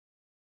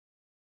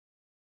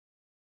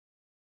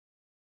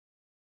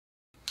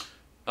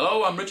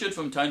Hello, I'm Richard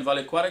from Tyne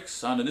Valley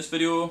Aquatics, and in this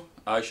video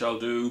I shall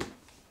do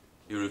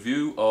a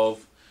review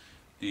of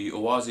the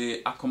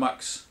OASE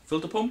Aquamax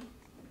filter pump.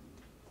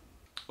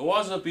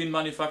 OASE have been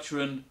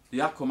manufacturing the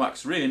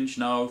Aquamax range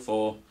now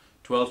for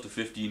 12 to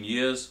 15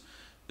 years,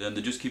 and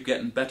they just keep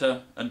getting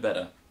better and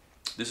better.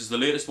 This is the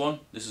latest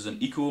one. This is an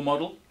Eco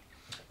model,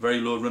 very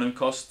low running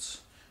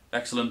costs,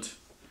 excellent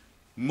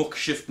muck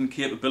shifting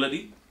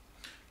capability.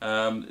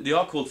 They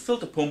are called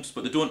filter pumps,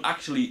 but they don't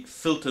actually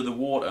filter the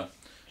water.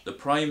 The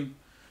prime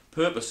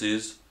purpose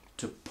is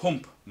to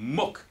pump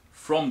muck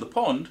from the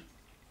pond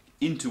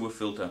into a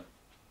filter.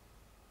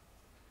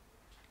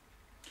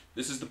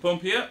 This is the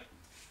pump here.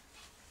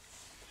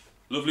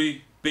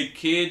 Lovely big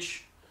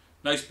cage,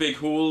 nice big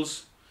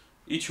holes.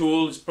 Each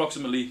hole is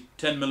approximately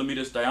 10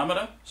 millimeters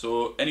diameter,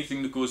 so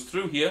anything that goes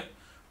through here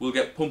will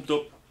get pumped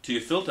up to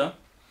your filter.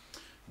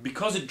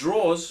 Because it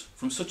draws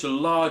from such a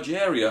large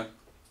area,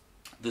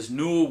 there's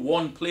no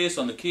one place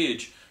on the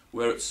cage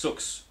where it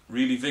sucks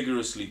really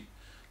vigorously.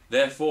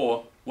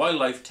 Therefore,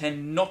 wildlife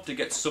tend not to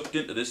get sucked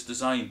into this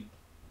design.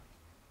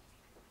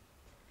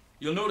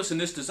 You'll notice in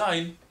this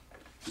design,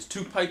 there's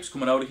two pipes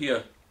coming out of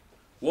here.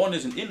 One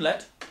is an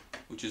inlet,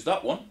 which is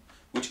that one,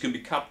 which can be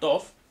capped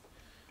off.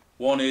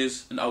 One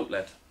is an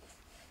outlet.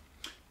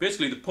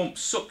 Basically, the pump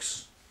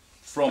sucks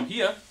from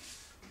here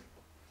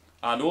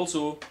and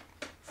also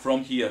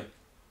from here.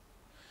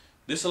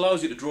 This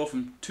allows you to draw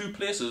from two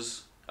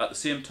places at the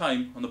same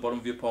time on the bottom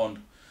of your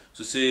pond.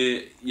 So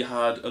say you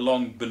had a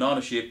long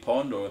banana shaped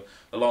pond or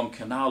a long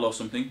canal or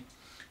something,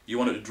 you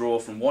wanted to draw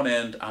from one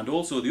end and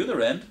also the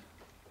other end,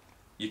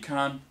 you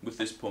can with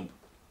this pump.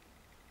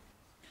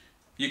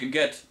 You can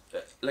get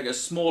like a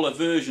smaller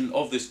version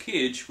of this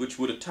cage which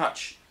would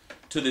attach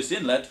to this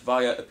inlet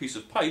via a piece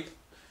of pipe,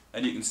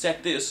 and you can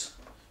set this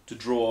to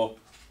draw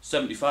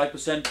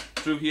 75%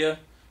 through here,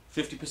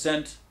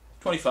 50%,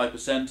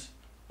 25%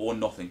 or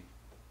nothing.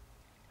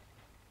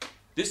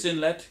 This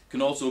inlet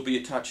can also be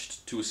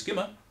attached to a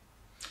skimmer,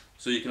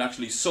 so you can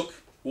actually suck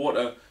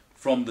water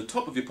from the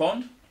top of your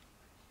pond,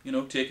 you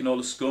know, taking all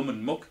the scum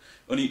and muck,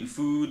 uneaten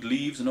food,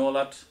 leaves and all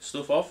that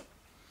stuff off.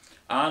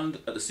 And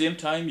at the same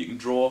time you can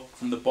draw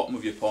from the bottom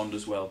of your pond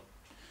as well.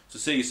 So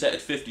say you set it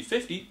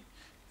 50-50,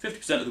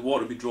 50% of the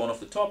water will be drawn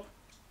off the top,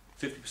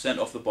 50%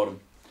 off the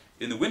bottom.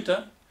 In the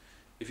winter,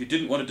 if you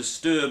didn't want to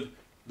disturb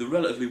the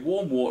relatively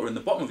warm water in the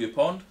bottom of your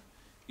pond,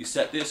 you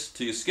set this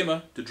to your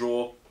skimmer to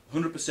draw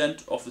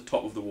 100% off the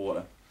top of the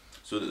water,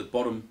 so that the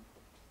bottom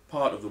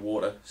part of the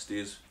water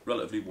stays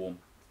relatively warm.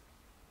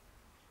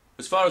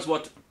 As far as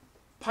what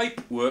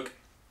pipe work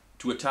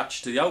to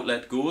attach to the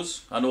outlet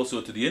goes, and also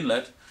to the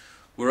inlet,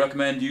 we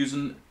recommend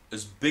using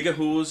as big a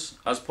hose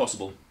as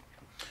possible.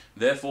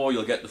 Therefore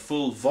you'll get the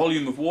full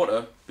volume of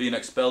water being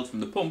expelled from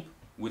the pump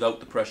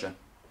without the pressure.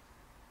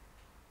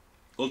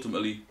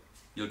 Ultimately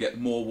you'll get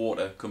more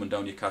water coming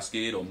down your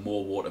cascade or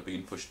more water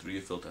being pushed through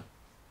your filter.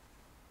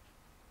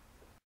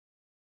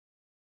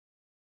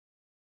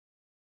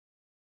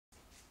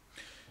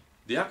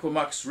 The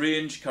Aquamax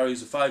range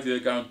carries a 5-year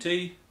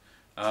guarantee,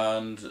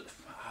 and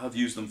I've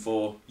used them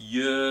for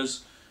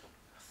years.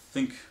 I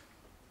think,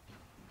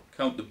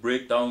 count the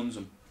breakdowns,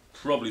 and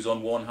probably is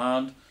on one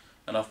hand,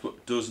 and I've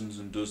put dozens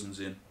and dozens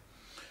in.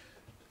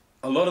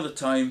 A lot of the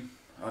time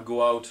I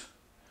go out,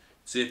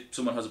 say if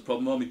someone has a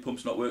problem, oh my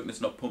pump's not working,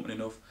 it's not pumping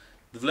enough.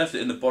 They've left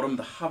it in the bottom,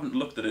 they haven't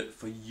looked at it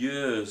for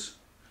years,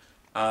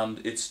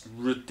 and it's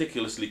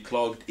ridiculously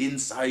clogged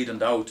inside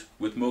and out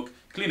with muck.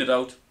 Clean it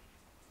out,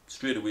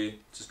 straight away,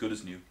 it's as good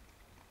as new.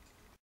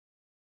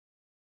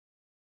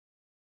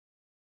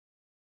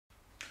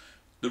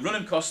 The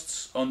running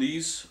costs on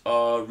these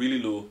are really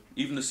low.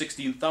 Even the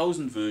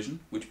 16,000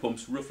 version, which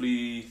pumps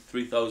roughly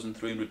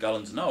 3,300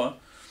 gallons an hour,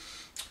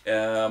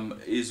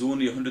 is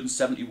only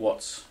 170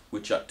 watts,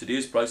 which at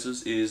today's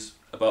prices is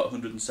about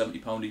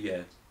 £170 a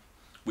year,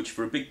 which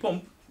for a big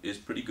pump is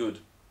pretty good.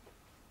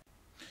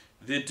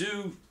 They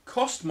do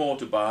cost more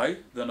to buy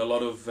than a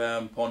lot of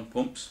pond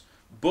pumps,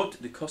 but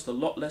they cost a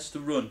lot less to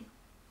run.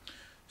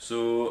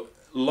 So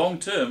long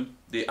term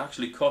they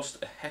actually cost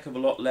a heck of a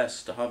lot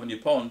less to have in your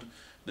pond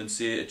than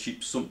say a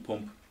cheap sump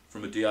pump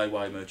from a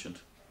DIY merchant.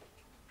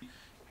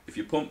 If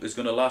your pump is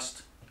going to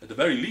last at the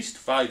very least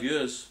 5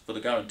 years for the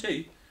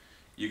guarantee,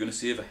 you're going to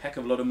save a heck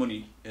of a lot of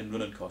money in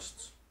running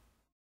costs.